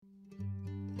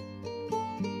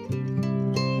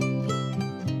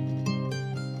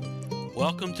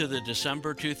Welcome to the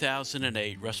December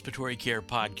 2008 Respiratory Care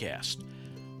Podcast.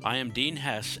 I am Dean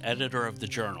Hess, editor of the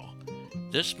journal.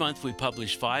 This month we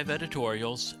published 5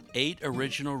 editorials, 8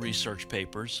 original research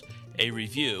papers, a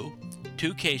review,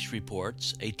 2 case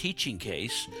reports, a teaching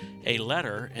case, a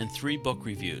letter, and 3 book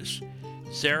reviews.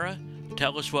 Sarah,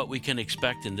 tell us what we can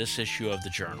expect in this issue of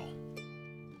the journal.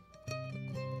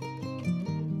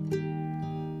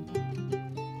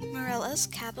 Morelos,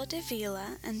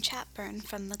 Capodevila, and Chatburn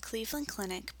from the Cleveland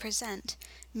Clinic present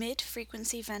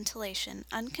Mid-Frequency Ventilation,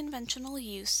 Unconventional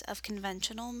Use of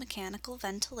Conventional Mechanical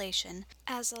Ventilation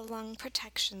as a Lung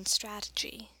Protection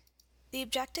Strategy. The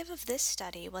objective of this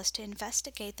study was to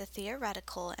investigate the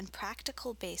theoretical and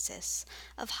practical basis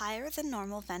of higher than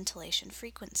normal ventilation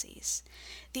frequencies.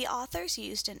 The authors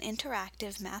used an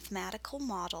interactive mathematical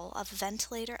model of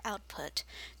ventilator output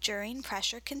during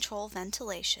pressure control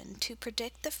ventilation to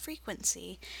predict the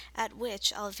frequency at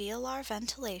which alveolar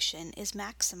ventilation is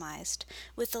maximized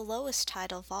with the lowest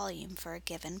tidal volume for a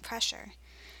given pressure.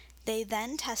 They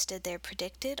then tested their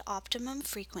predicted optimum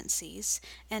frequencies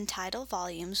and tidal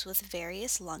volumes with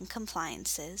various lung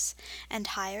compliances and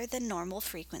higher than normal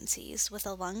frequencies with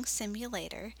a lung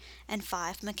simulator and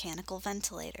 5 mechanical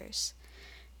ventilators.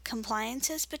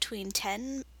 Compliances between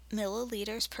 10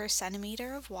 milliliters per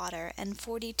centimeter of water and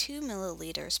 42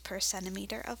 milliliters per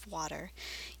centimeter of water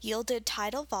yielded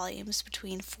tidal volumes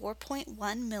between 4.1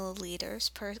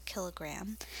 milliliters per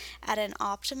kilogram at an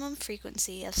optimum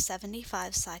frequency of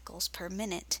 75 cycles per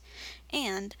minute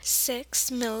and 6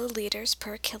 milliliters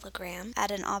per kilogram at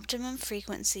an optimum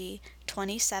frequency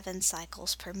 27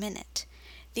 cycles per minute.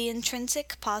 The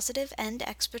intrinsic positive end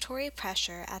expiratory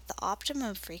pressure at the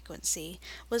optimum frequency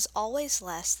was always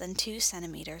less than 2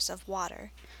 centimeters of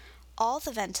water. All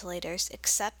the ventilators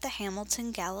except the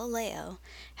Hamilton Galileo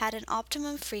had an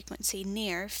optimum frequency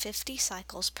near 50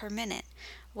 cycles per minute,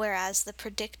 whereas the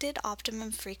predicted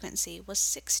optimum frequency was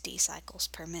 60 cycles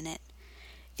per minute.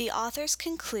 The authors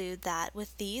conclude that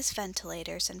with these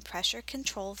ventilators and pressure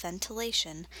control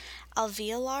ventilation,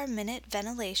 alveolar minute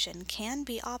ventilation can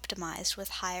be optimized with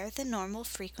higher than normal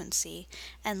frequency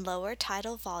and lower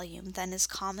tidal volume than is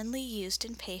commonly used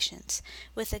in patients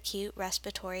with acute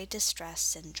respiratory distress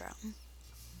syndrome.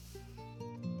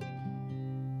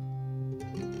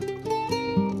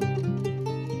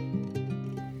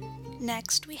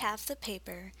 Next, we have the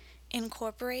paper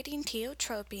Incorporating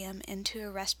Tiotropium into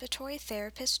a Respiratory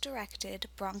Therapist-Directed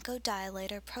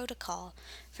Bronchodilator Protocol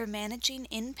for Managing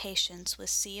Inpatients with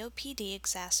COPD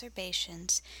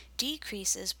Exacerbations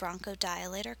Decreases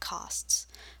Bronchodilator Costs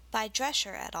by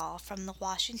Drescher et al. From the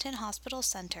Washington Hospital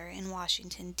Center in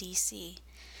Washington, D.C.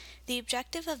 The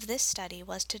objective of this study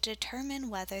was to determine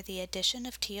whether the addition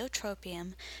of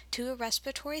tiotropium to a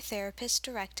respiratory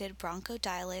therapist-directed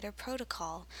bronchodilator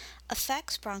protocol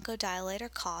affects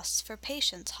bronchodilator costs for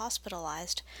patients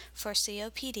hospitalized for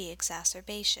COPD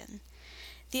exacerbation.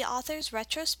 The authors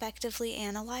retrospectively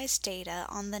analyzed data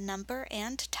on the number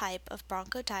and type of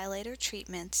bronchodilator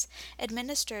treatments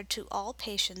administered to all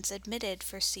patients admitted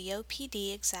for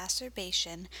COPD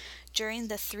exacerbation during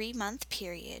the 3-month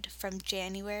period from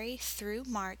January through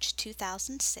March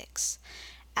 2006,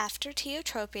 after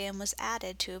tiotropium was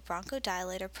added to a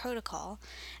bronchodilator protocol,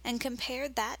 and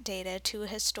compared that data to a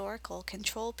historical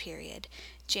control period,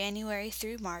 January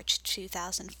through March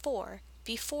 2004,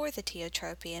 before the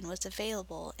tiotropium was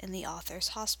available in the author's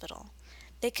hospital.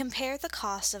 They compare the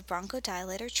costs of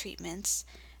bronchodilator treatments,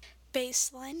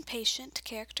 baseline patient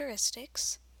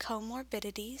characteristics,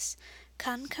 comorbidities,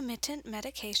 concomitant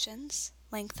medications,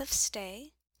 length of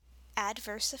stay,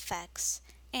 adverse effects,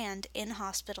 and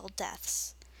in-hospital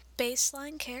deaths.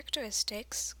 Baseline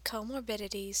characteristics,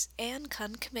 comorbidities, and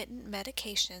concomitant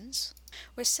medications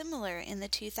were similar in the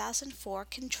 2004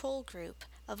 control group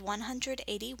of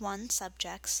 181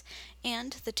 subjects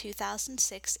and the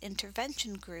 2006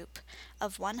 intervention group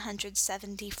of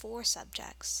 174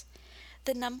 subjects.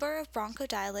 The number of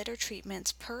bronchodilator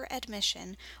treatments per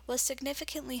admission was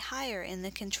significantly higher in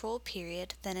the control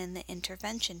period than in the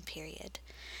intervention period.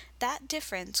 That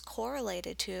difference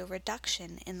correlated to a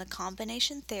reduction in the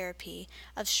combination therapy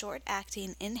of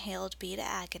short-acting inhaled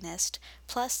beta-agonist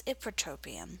plus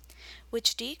ipratropium,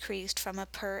 which decreased from a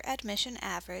per-admission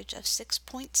average of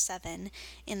 6.7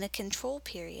 in the control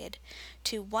period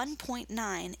to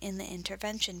 1.9 in the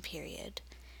intervention period.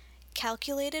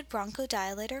 Calculated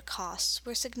bronchodilator costs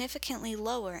were significantly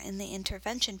lower in the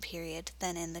intervention period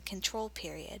than in the control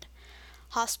period.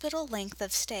 Hospital length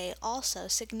of stay also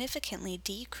significantly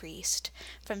decreased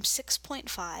from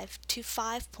 6.5 to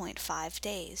 5.5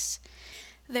 days.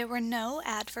 There were no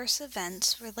adverse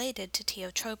events related to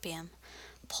tiotropium.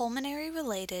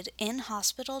 pulmonary-related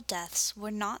in-hospital deaths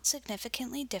were not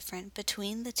significantly different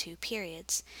between the two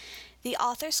periods. The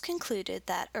authors concluded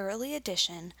that early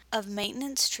addition of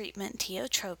maintenance treatment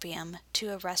tiotropium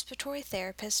to a respiratory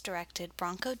therapist-directed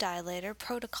bronchodilator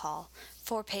protocol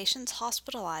for patients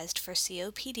hospitalized for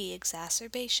COPD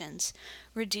exacerbations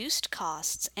reduced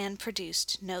costs and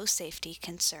produced no safety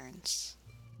concerns.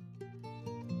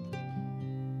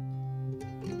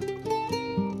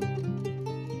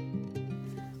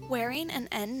 Wearing an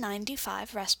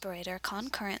N95 respirator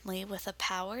concurrently with a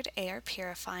powered air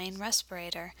purifying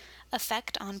respirator,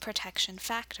 effect on protection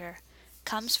factor,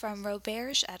 comes from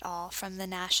Roberge et al. From the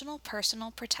National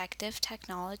Personal Protective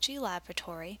Technology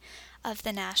Laboratory of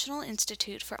the National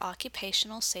Institute for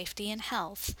Occupational Safety and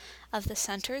Health of the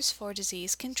Centers for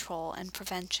Disease Control and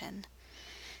Prevention.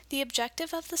 The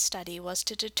objective of the study was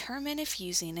to determine if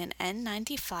using an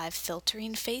N95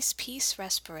 filtering facepiece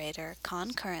respirator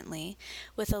concurrently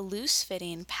with a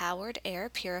loose-fitting powered air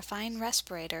purifying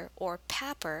respirator, or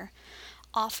PAPR,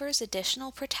 offers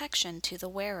additional protection to the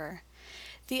wearer.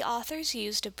 The authors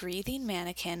used a breathing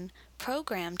mannequin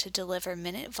programmed to deliver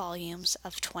minute volumes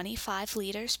of 25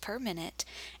 liters per minute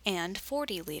and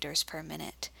 40 liters per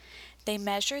minute. They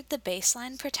measured the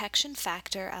baseline protection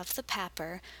factor of the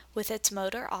PAPR with its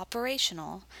motor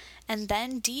operational and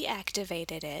then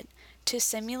deactivated it to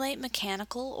simulate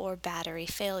mechanical or battery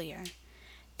failure.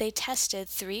 They tested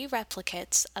 3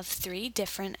 replicates of 3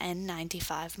 different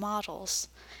N95 models.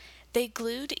 They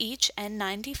glued each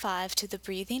N95 to the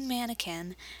breathing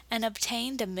mannequin and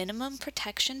obtained a minimum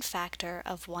protection factor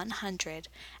of 100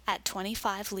 at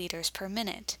 25 liters per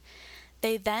minute.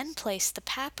 They then placed the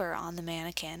PAPR on the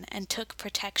mannequin and took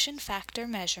protection factor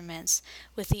measurements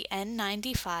with the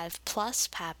N95 plus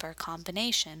PAPR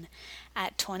combination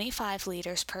at 25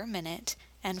 liters per minute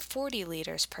and 40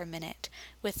 liters per minute,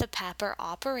 with the PAPR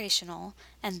operational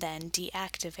and then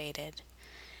deactivated.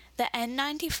 The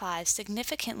N95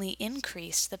 significantly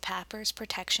increased the PAPR's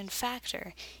protection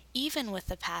factor, even with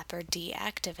the PAPR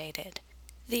deactivated.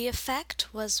 The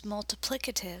effect was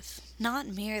multiplicative, not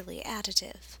merely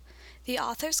additive. The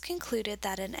authors concluded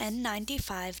that an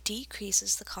N95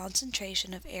 decreases the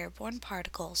concentration of airborne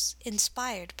particles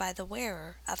inspired by the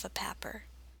wearer of a PAPR.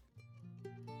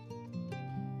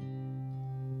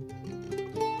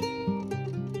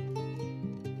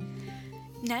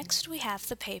 Next, we have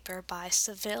the paper by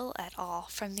Seville et al.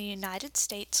 From the United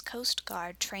States Coast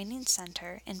Guard Training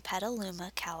Center in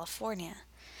Petaluma, California.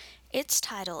 Its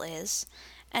title is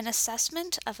An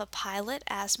Assessment of a Pilot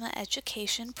Asthma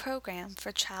Education Program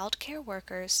for Child Care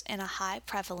Workers in a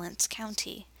High-Prevalence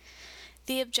County.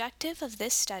 The objective of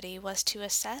this study was to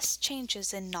assess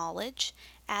changes in knowledge,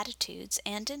 attitudes,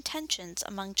 and intentions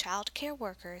among child care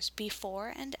workers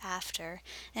before and after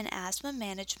an asthma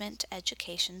management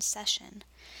education session.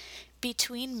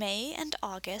 Between May and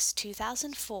August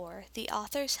 2004, the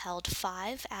authors held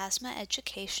 5 asthma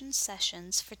education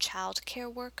sessions for child care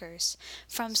workers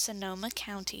from Sonoma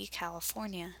County,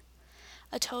 California.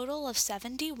 A total of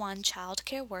 71 child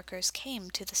care workers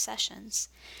came to the sessions.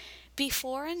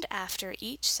 Before and after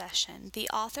each session, the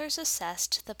authors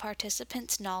assessed the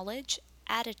participants' knowledge,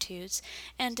 attitudes,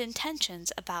 and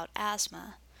intentions about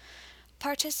asthma.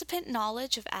 Participant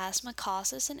knowledge of asthma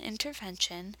causes and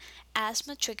intervention,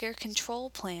 asthma trigger control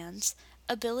plans,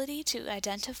 ability to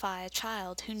identify a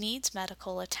child who needs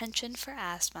medical attention for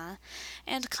asthma,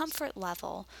 and comfort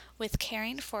level with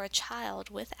caring for a child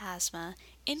with asthma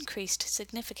increased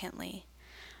significantly.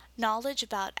 Knowledge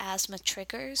about asthma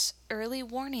triggers, early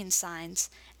warning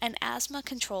signs, and asthma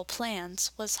control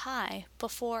plans was high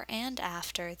before and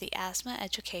after the asthma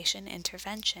education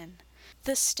intervention.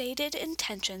 The stated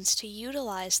intentions to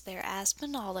utilize their asthma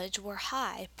knowledge were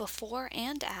high before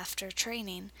and after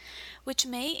training, which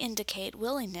may indicate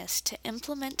willingness to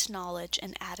implement knowledge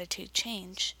and attitude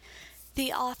change.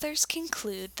 The authors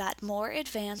conclude that more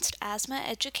advanced asthma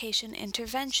education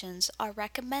interventions are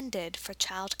recommended for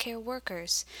child care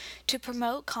workers to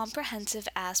promote comprehensive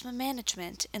asthma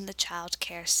management in the child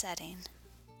care setting.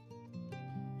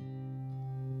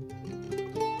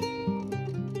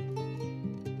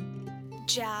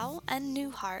 Zhao and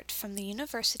Newhart from the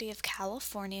University of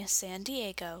California, San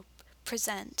Diego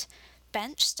present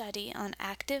Bench Study on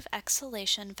Active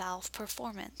Exhalation Valve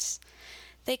Performance.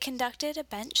 They conducted a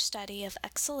bench study of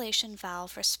exhalation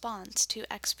valve response to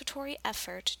expiratory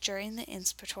effort during the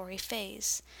inspiratory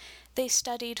phase. They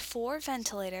studied 4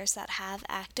 ventilators that have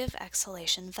active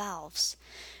exhalation valves.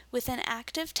 With an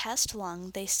active test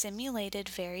lung, they simulated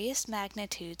various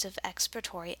magnitudes of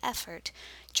expiratory effort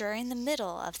during the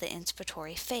middle of the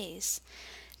inspiratory phase.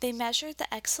 They measured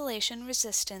the exhalation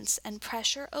resistance and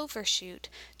pressure overshoot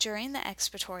during the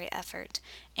expiratory effort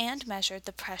and measured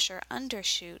the pressure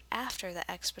undershoot after the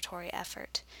expiratory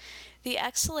effort. The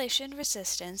exhalation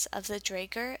resistance of the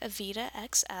Draeger Evita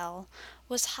XL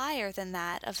was higher than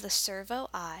that of the Servo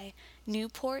I,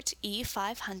 Newport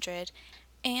E500,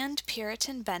 and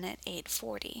Puritan Bennett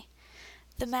 840.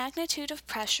 The magnitude of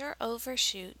pressure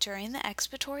overshoot during the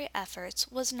expiratory efforts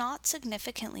was not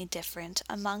significantly different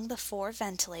among the 4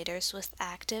 ventilators with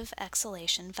active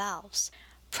exhalation valves.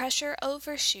 Pressure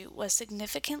overshoot was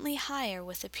significantly higher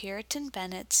with the Puritan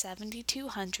Bennett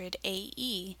 7200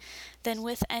 AE than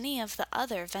with any of the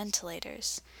other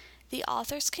ventilators. The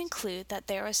authors conclude that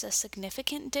there was a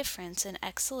significant difference in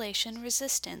exhalation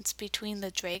resistance between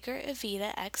the Draeger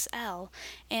Evita XL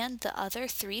and the other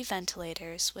 3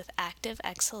 ventilators with active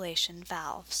exhalation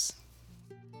valves.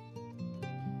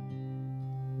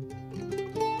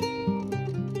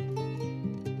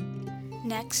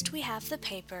 Next, we have the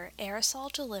paper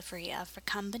Aerosol Delivery of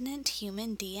Recombinant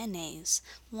Human DNAs,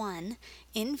 1.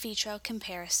 In vitro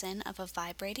comparison of a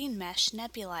vibrating mesh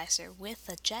nebulizer with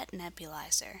a jet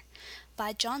nebulizer,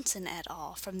 by Johnson et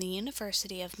al. From the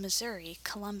University of Missouri,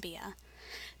 Columbia.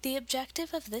 The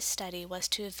objective of this study was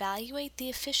to evaluate the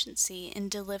efficiency in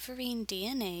delivering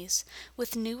DNAs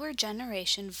with newer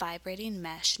generation vibrating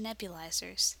mesh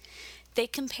nebulizers. They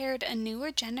compared a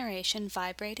newer generation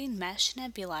vibrating mesh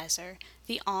nebulizer,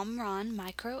 the Omron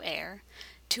Micro Air,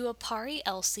 to a PARI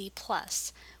LC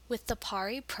Plus with the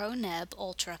PARI ProNeb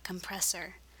Ultra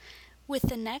compressor. With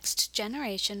the next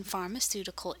generation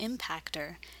pharmaceutical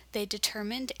impactor, they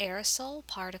determined aerosol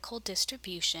particle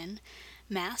distribution,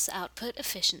 mass output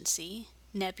efficiency,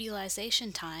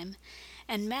 nebulization time,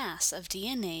 and mass of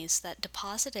DNAs that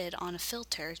deposited on a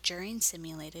filter during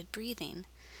simulated breathing.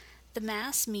 The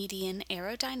mass median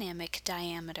aerodynamic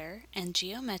diameter and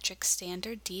geometric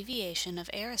standard deviation of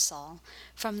aerosol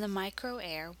from the micro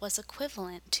air was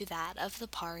equivalent to that of the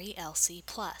PARI LC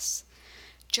Plus.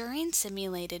 During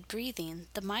simulated breathing,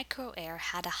 the micro air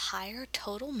had a higher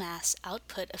total mass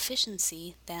output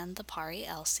efficiency than the PARI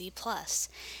LC Plus,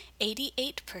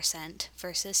 88%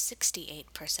 versus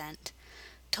 68%.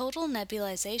 Total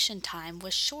nebulization time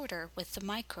was shorter with the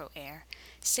micro air,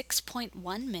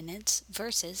 6.1 minutes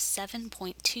versus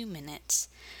 7.2 minutes.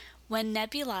 When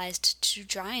nebulized to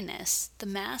dryness, the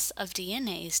mass of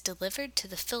DNAs delivered to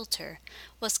the filter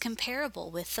was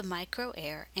comparable with the micro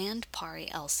air and PARI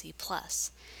LC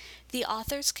Plus. The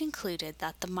authors concluded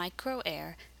that the micro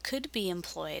air could be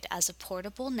employed as a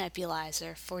portable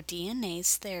nebulizer for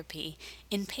DNase therapy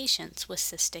in patients with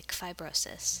cystic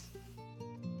fibrosis.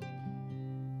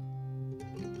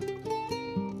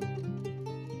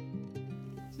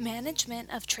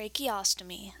 Management of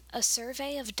Tracheostomy, a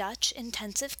survey of Dutch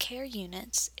intensive care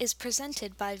units, is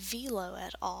presented by Velo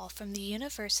et al. From the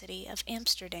University of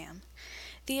Amsterdam.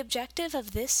 The objective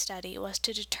of this study was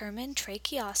to determine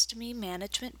tracheostomy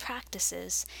management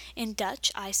practices in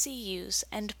Dutch ICUs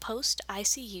and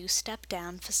post-ICU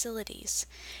step-down facilities.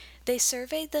 They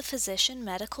surveyed the physician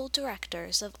medical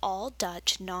directors of all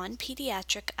Dutch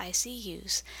non-pediatric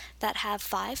ICUs that have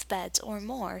 5 beds or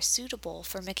more suitable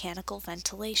for mechanical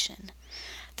ventilation.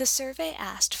 The survey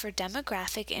asked for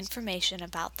demographic information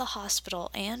about the hospital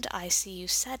and ICU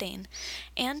setting,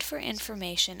 and for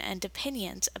information and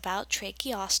opinions about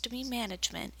tracheostomy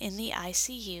management in the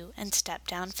ICU and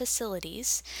step-down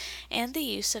facilities, and the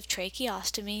use of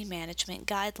tracheostomy management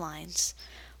guidelines.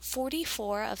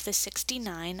 44 of the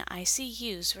 69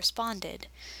 ICUs responded.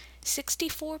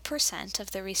 64% of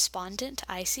the respondent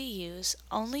ICUs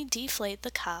only deflate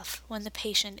the cuff when the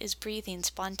patient is breathing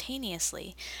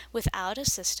spontaneously without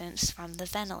assistance from the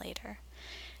ventilator.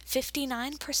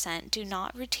 59% do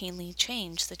not routinely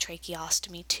change the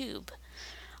tracheostomy tube.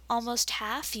 Almost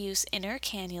half use inner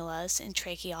cannulas in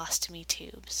tracheostomy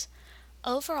tubes.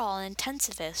 Overall,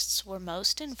 intensivists were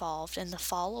most involved in the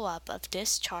follow-up of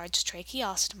discharged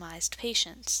tracheostomized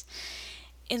patients.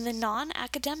 In the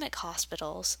non-academic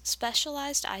hospitals,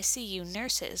 specialized ICU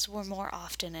nurses were more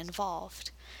often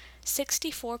involved.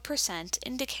 64%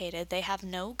 indicated they have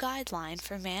no guideline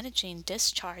for managing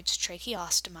discharged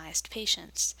tracheostomized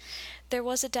patients. There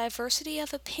was a diversity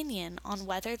of opinion on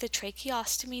whether the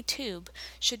tracheostomy tube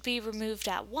should be removed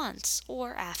at once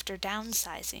or after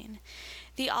downsizing.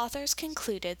 The authors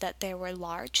concluded that there were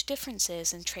large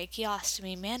differences in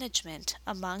tracheostomy management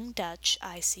among Dutch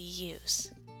ICUs.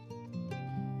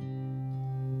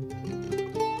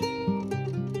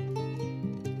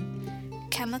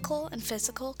 Chemical and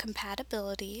physical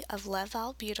compatibility of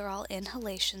levalbuterol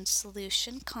inhalation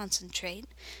solution concentrate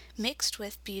mixed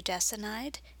with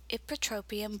budesonide,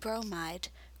 ipratropium bromide,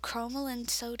 cromolyn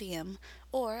sodium,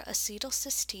 or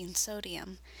acetylcysteine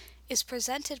sodium, is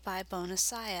presented by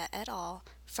Bonaccia et al.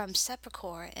 From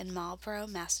Sepulchre in Marlborough,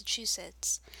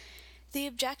 Massachusetts. The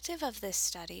objective of this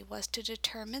study was to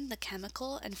determine the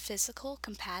chemical and physical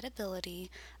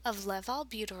compatibility of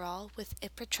levalbuterol with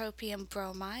ipratropium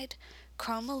bromide,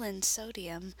 cromolyn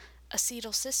sodium,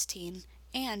 acetylcysteine,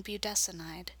 and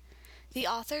budesonide. The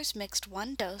authors mixed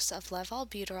 1 dose of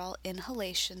levalbuterol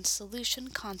inhalation solution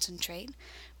concentrate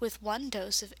with 1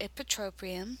 dose of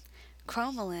ipratropium,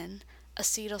 cromolyn,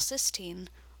 acetylcysteine,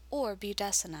 or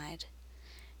budesonide.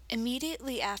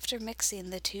 Immediately after mixing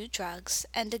the 2 drugs,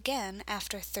 and again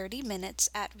after 30 minutes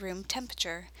at room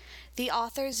temperature, the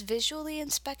authors visually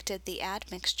inspected the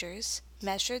admixtures,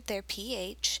 measured their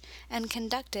pH, and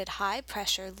conducted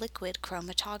high-pressure liquid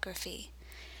chromatography.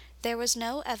 There was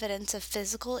no evidence of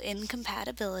physical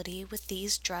incompatibility with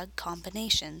these drug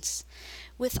combinations.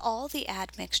 With all the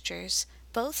admixtures,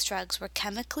 both drugs were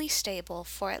chemically stable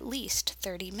for at least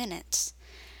 30 minutes.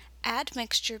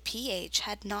 Admixture pH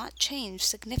had not changed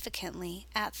significantly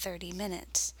at 30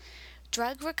 minutes.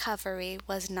 Drug recovery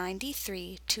was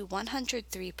 93 to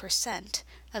 103%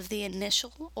 of the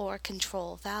initial or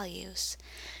control values.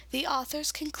 The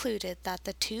authors concluded that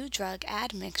the 2 drug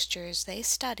admixtures they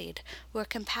studied were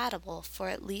compatible for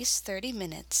at least 30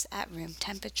 minutes at room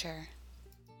temperature.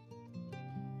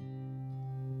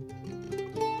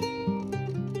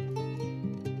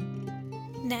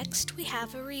 Next, we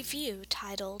have a review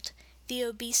titled The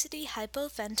Obesity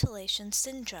Hypoventilation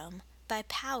Syndrome by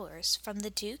Powers from the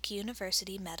Duke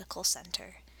University Medical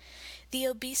Center. The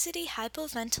obesity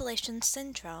hypoventilation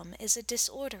syndrome is a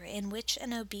disorder in which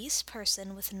an obese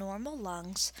person with normal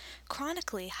lungs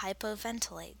chronically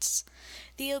hypoventilates.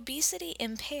 The obesity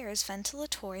impairs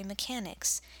ventilatory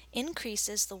mechanics,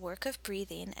 increases the work of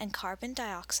breathing and carbon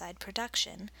dioxide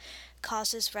production,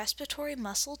 causes respiratory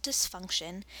muscle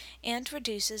dysfunction, and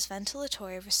reduces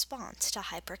ventilatory response to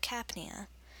hypercapnia.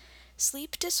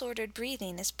 Sleep-disordered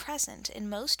breathing is present in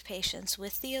most patients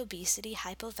with the obesity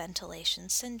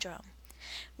hypoventilation syndrome.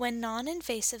 When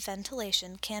non-invasive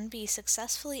ventilation can be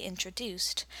successfully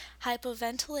introduced,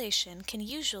 hypoventilation can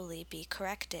usually be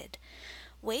corrected.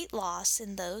 Weight loss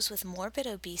in those with morbid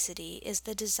obesity is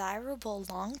the desirable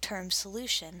long-term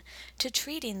solution to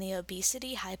treating the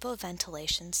obesity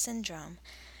hypoventilation syndrome.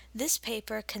 This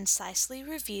paper concisely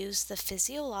reviews the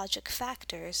physiologic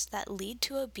factors that lead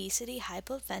to obesity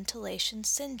hypoventilation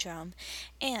syndrome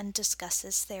and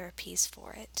discusses therapies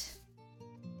for it.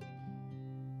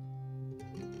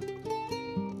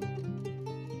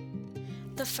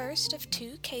 The first of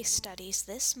 2 case studies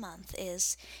this month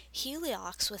is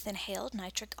Heliox with inhaled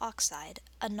nitric oxide,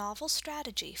 a novel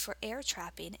strategy for air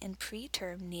trapping in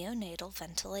preterm neonatal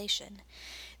ventilation.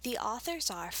 The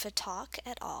authors are Fatak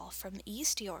et al. From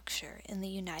East Yorkshire in the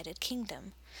United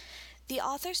Kingdom. The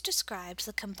authors described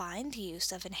the combined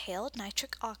use of inhaled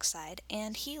nitric oxide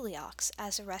and Heliox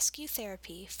as a rescue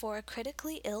therapy for a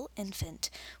critically ill infant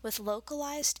with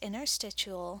localized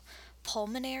interstitial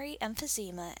pulmonary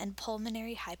emphysema and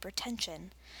pulmonary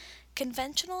hypertension.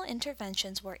 Conventional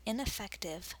interventions were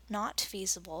ineffective, not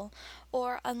feasible,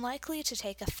 or unlikely to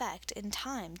take effect in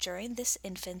time during this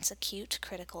infant's acute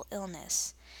critical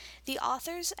illness. The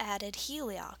authors added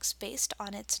Heliox based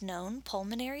on its known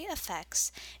pulmonary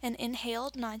effects and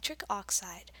inhaled nitric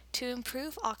oxide to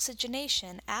improve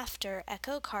oxygenation after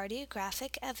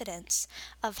echocardiographic evidence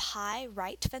of high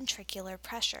right ventricular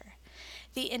pressure.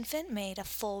 The infant made a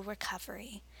full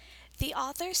recovery. The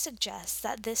author suggests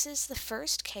that this is the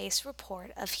first case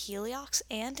report of Heliox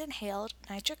and inhaled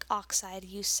nitric oxide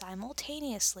used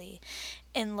simultaneously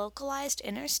in localized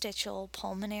interstitial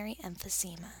pulmonary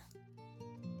emphysema.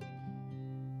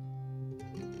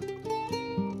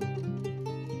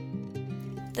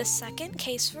 The second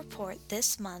case report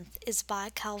this month is by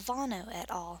Calvano et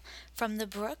al. From the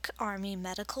Brooke Army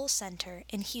Medical Center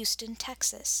in Houston,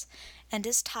 Texas, and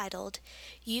is titled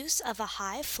Use of a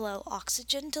High-Flow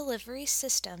Oxygen Delivery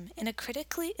System in a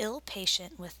Critically Ill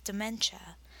Patient with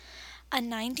Dementia. A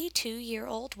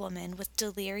 92-year-old woman with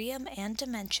delirium and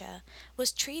dementia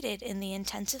was treated in the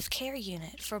intensive care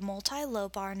unit for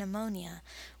multilobar pneumonia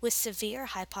with severe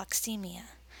hypoxemia.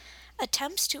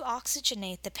 Attempts to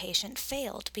oxygenate the patient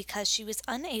failed because she was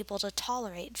unable to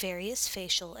tolerate various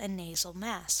facial and nasal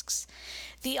masks.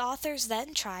 The authors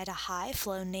then tried a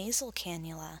high-flow nasal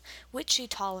cannula, which she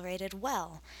tolerated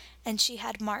well, and she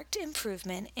had marked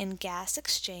improvement in gas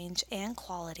exchange and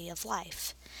quality of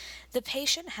life. The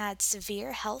patient had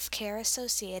severe health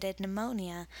care-associated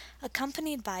pneumonia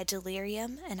accompanied by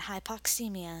delirium and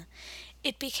hypoxemia.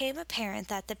 It became apparent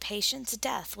that the patient's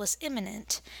death was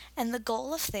imminent, and the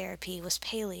goal of therapy was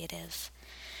palliative.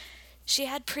 She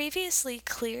had previously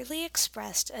clearly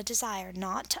expressed a desire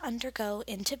not to undergo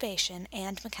intubation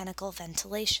and mechanical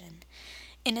ventilation.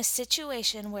 In a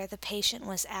situation where the patient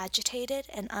was agitated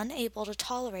and unable to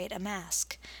tolerate a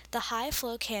mask, the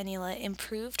high-flow cannula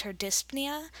improved her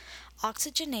dyspnea,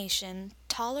 oxygenation,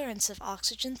 tolerance of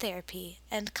oxygen therapy,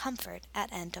 and comfort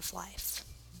at end of life.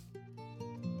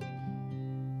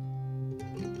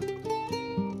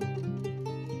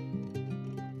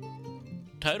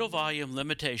 Tidal volume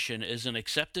limitation is an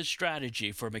accepted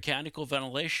strategy for mechanical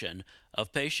ventilation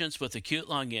of patients with acute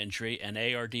lung injury and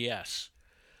ARDS.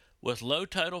 With low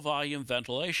tidal volume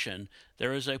ventilation,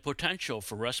 there is a potential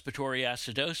for respiratory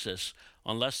acidosis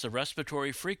unless the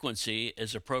respiratory frequency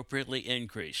is appropriately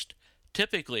increased.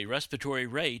 Typically, respiratory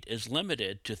rate is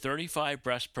limited to 35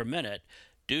 breaths per minute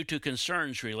due to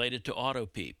concerns related to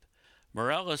autopeep.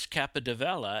 Morales,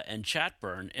 Capodevella, and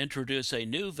Chatburn introduce a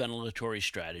new ventilatory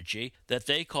strategy that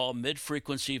they call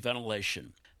mid-frequency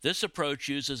ventilation. This approach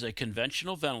uses a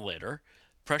conventional ventilator,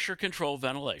 pressure control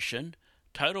ventilation,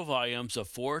 tidal volumes of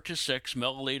 4 to 6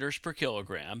 milliliters per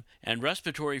kilogram, and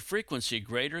respiratory frequency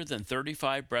greater than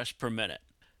 35 breaths per minute.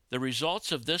 The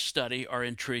results of this study are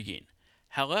intriguing.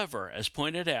 However, as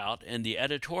pointed out in the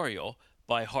editorial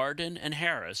by Hardin and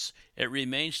Harris, it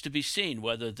remains to be seen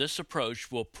whether this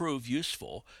approach will prove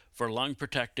useful for lung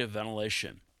protective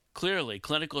ventilation. Clearly,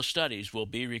 clinical studies will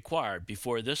be required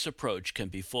before this approach can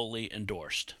be fully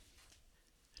endorsed.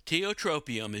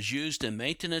 Tiotropium is used in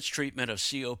maintenance treatment of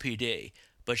COPD,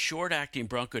 but short-acting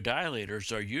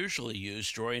bronchodilators are usually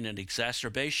used during an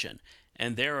exacerbation,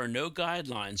 and there are no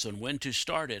guidelines on when to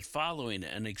start it following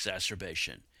an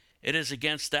exacerbation. It is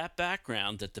against that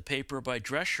background that the paper by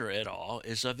Drescher et al.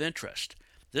 Is of interest.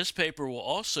 This paper will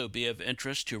also be of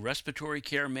interest to respiratory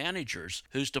care managers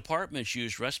whose departments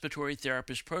use respiratory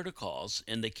therapist protocols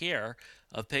in the care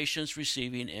of patients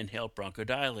receiving inhaled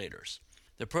bronchodilators.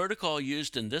 The protocol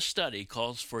used in this study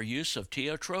calls for use of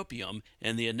tiotropium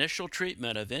in the initial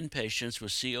treatment of inpatients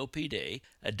with COPD,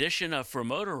 addition of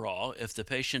formoterol if the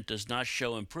patient does not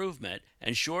show improvement,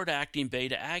 and short-acting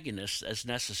beta agonists as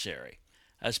necessary.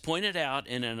 As pointed out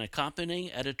in an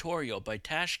accompanying editorial by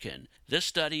Tashkin, this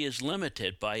study is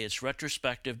limited by its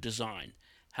retrospective design.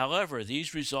 However,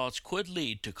 these results could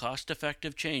lead to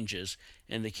cost-effective changes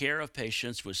in the care of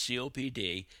patients with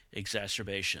COPD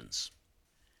exacerbations.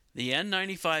 The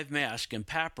N95 mask and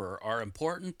PAPR are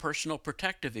important personal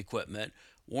protective equipment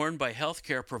worn by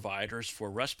healthcare providers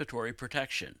for respiratory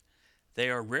protection. They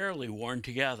are rarely worn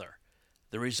together.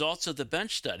 The results of the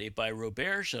bench study by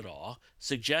Roberge et al.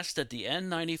 Suggest that the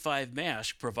N95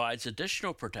 mask provides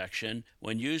additional protection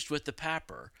when used with the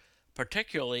PAPR,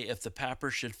 particularly if the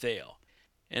PAPR should fail.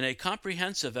 In a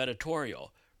comprehensive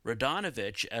editorial,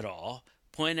 Radonovich et al.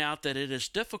 Point out that it is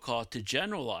difficult to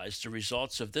generalize the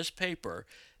results of this paper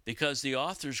because the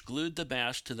authors glued the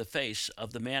mask to the face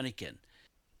of the mannequin.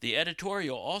 The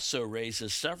editorial also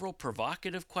raises several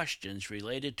provocative questions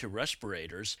related to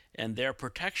respirators and their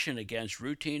protection against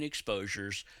routine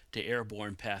exposures to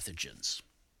airborne pathogens.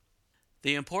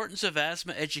 The importance of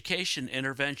asthma education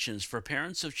interventions for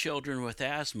parents of children with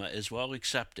asthma is well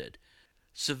accepted.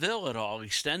 Seville et al.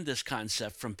 Extend this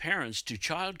concept from parents to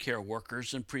child care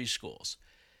workers in preschools.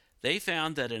 They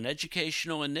found that an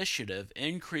educational initiative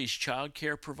increased child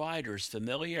care providers'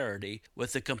 familiarity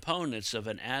with the components of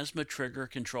an asthma trigger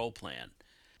control plan.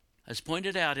 As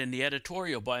pointed out in the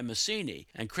editorial by Massini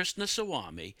and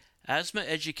Krishnaswamy, asthma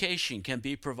education can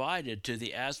be provided to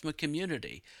the asthma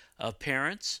community of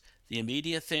parents, the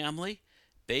immediate family,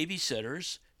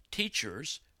 babysitters,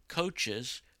 teachers,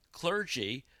 coaches,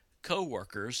 clergy,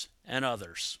 co-workers, and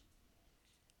others.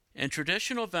 In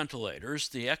traditional ventilators,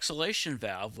 the exhalation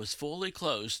valve was fully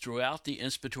closed throughout the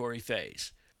inspiratory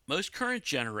phase. Most current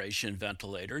generation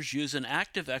ventilators use an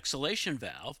active exhalation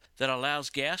valve that allows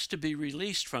gas to be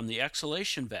released from the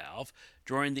exhalation valve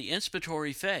during the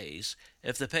inspiratory phase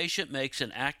if the patient makes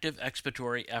an active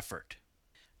expiratory effort.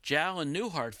 Zhao and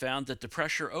Newhart found that the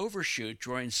pressure overshoot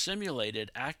during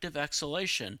simulated active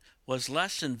exhalation was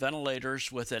less in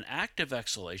ventilators with an active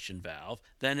exhalation valve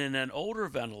than in an older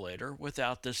ventilator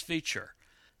without this feature.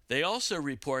 They also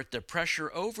report that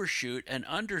pressure overshoot and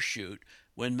undershoot,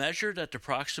 when measured at the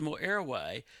proximal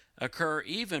airway, occur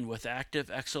even with active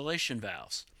exhalation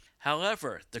valves.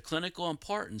 However, the clinical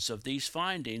importance of these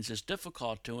findings is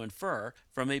difficult to infer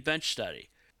from a bench study.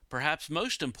 Perhaps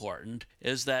most important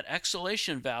is that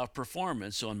exhalation valve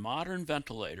performance on modern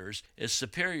ventilators is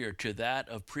superior to that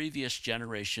of previous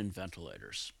generation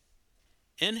ventilators.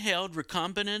 Inhaled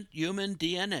recombinant human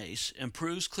DNase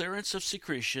improves clearance of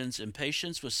secretions in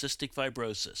patients with cystic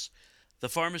fibrosis. The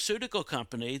pharmaceutical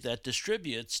company that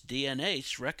distributes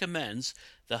DNase recommends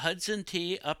the Hudson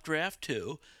T Updraft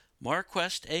 2,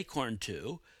 MarQuest Acorn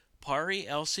 2, PARI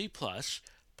LC Plus,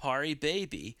 PARI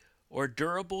Baby, or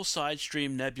Durable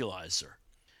Sidestream Nebulizer.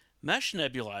 Mesh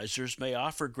nebulizers may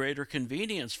offer greater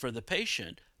convenience for the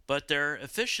patient, but their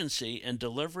efficiency in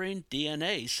delivering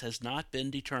DNase has not been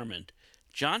determined.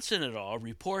 Johnson et al.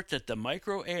 Report that the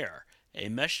Micro-Air, a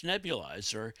mesh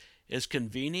nebulizer, is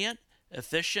convenient,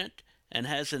 efficient, and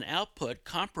has an output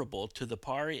comparable to the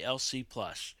PARI LC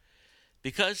Plus.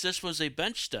 Because this was a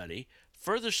bench study,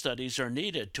 further studies are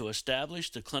needed to establish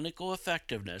the clinical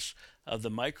effectiveness of the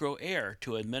Micro-Air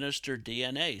to administer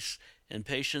DNase in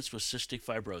patients with cystic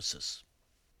fibrosis.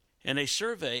 In a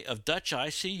survey of Dutch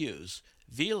ICUs,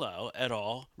 Velo et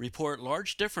al. Report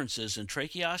large differences in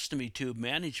tracheostomy tube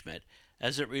management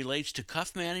as it relates to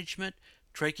cuff management,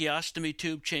 tracheostomy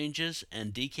tube changes,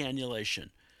 and decannulation.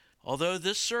 Although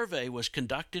this survey was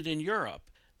conducted in Europe,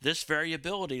 this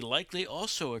variability likely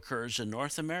also occurs in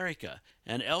North America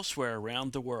and elsewhere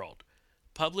around the world.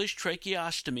 Published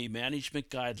tracheostomy management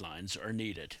guidelines are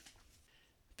needed.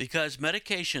 Because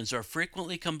medications are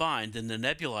frequently combined in the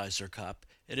nebulizer cup,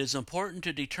 it is important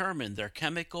to determine their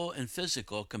chemical and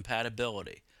physical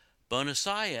compatibility.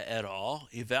 Bonasaya et al.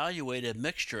 Evaluated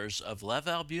mixtures of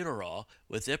levalbuterol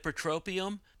with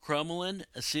ipratropium, cromolyn,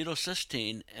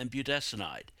 acetylcysteine, and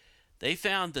budesonide. They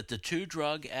found that the two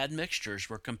drug admixtures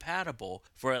were compatible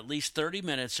for at least 30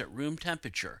 minutes at room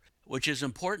temperature, which is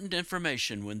important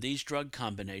information when these drug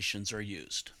combinations are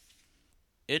used.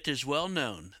 It is well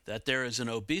known that there is an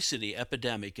obesity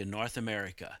epidemic in North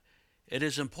America. It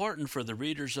is important for the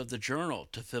readers of the journal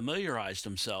to familiarize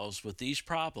themselves with these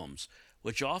problems,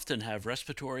 which often have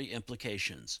respiratory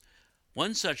implications.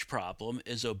 One such problem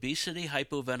is obesity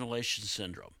hypoventilation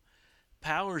syndrome.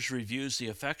 Powers reviews the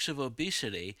effects of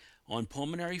obesity on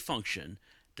pulmonary function,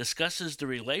 discusses the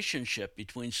relationship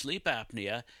between sleep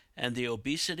apnea and the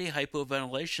obesity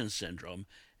hypoventilation syndrome,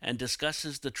 and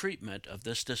discusses the treatment of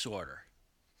this disorder.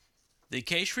 The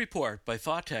case report by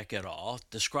Fotek et al.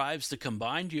 Describes the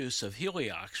combined use of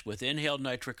Heliox with inhaled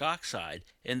nitric oxide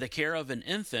in the care of an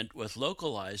infant with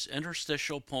localized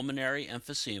interstitial pulmonary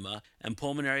emphysema and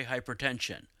pulmonary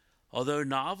hypertension. Although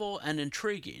novel and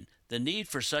intriguing, the need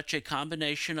for such a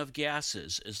combination of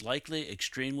gases is likely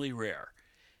extremely rare.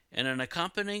 In an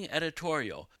accompanying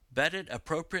editorial, Bettit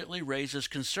appropriately raises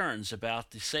concerns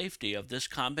about the safety of this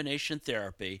combination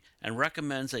therapy and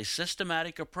recommends a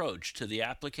systematic approach to the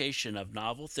application of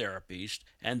novel therapies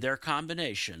and their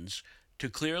combinations to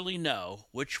clearly know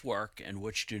which work and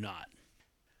which do not.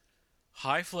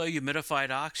 High-flow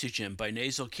humidified oxygen by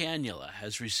nasal cannula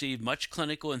has received much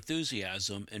clinical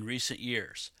enthusiasm in recent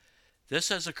years. This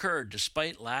has occurred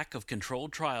despite lack of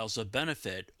controlled trials of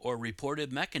benefit or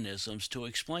reported mechanisms to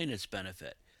explain its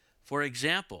benefit. For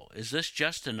example, is this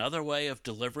just another way of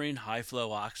delivering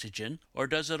high-flow oxygen, or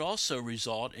does it also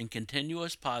result in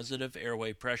continuous positive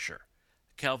airway pressure?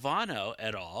 Calvano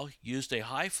et al. Used a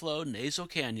high-flow nasal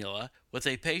cannula with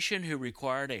a patient who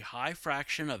required a high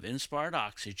fraction of inspired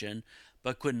oxygen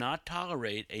but could not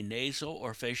tolerate a nasal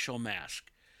or facial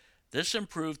mask. This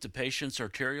improved the patient's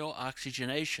arterial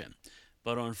oxygenation,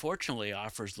 but unfortunately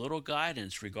offers little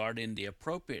guidance regarding the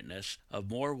appropriateness of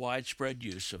more widespread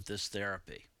use of this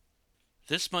therapy.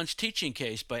 This month's teaching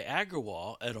case by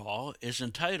Agrawal et al. Is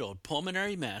entitled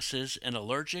Pulmonary Masses in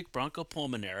Allergic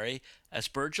Bronchopulmonary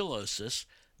Aspergillosis,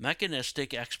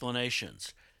 Mechanistic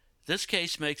Explanations. This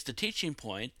case makes the teaching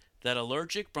point that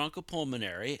allergic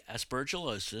bronchopulmonary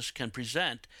aspergillosis can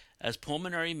present as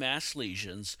pulmonary mass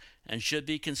lesions and should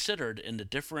be considered in the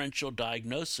differential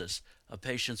diagnosis of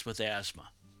patients with asthma.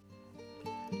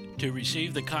 To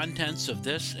receive the contents of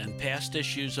this and past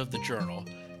issues of the journal,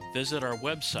 visit our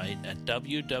website at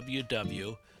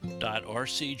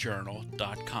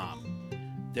www.rcjournal.com.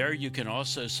 There you can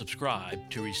also subscribe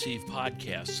to receive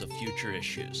podcasts of future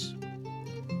issues.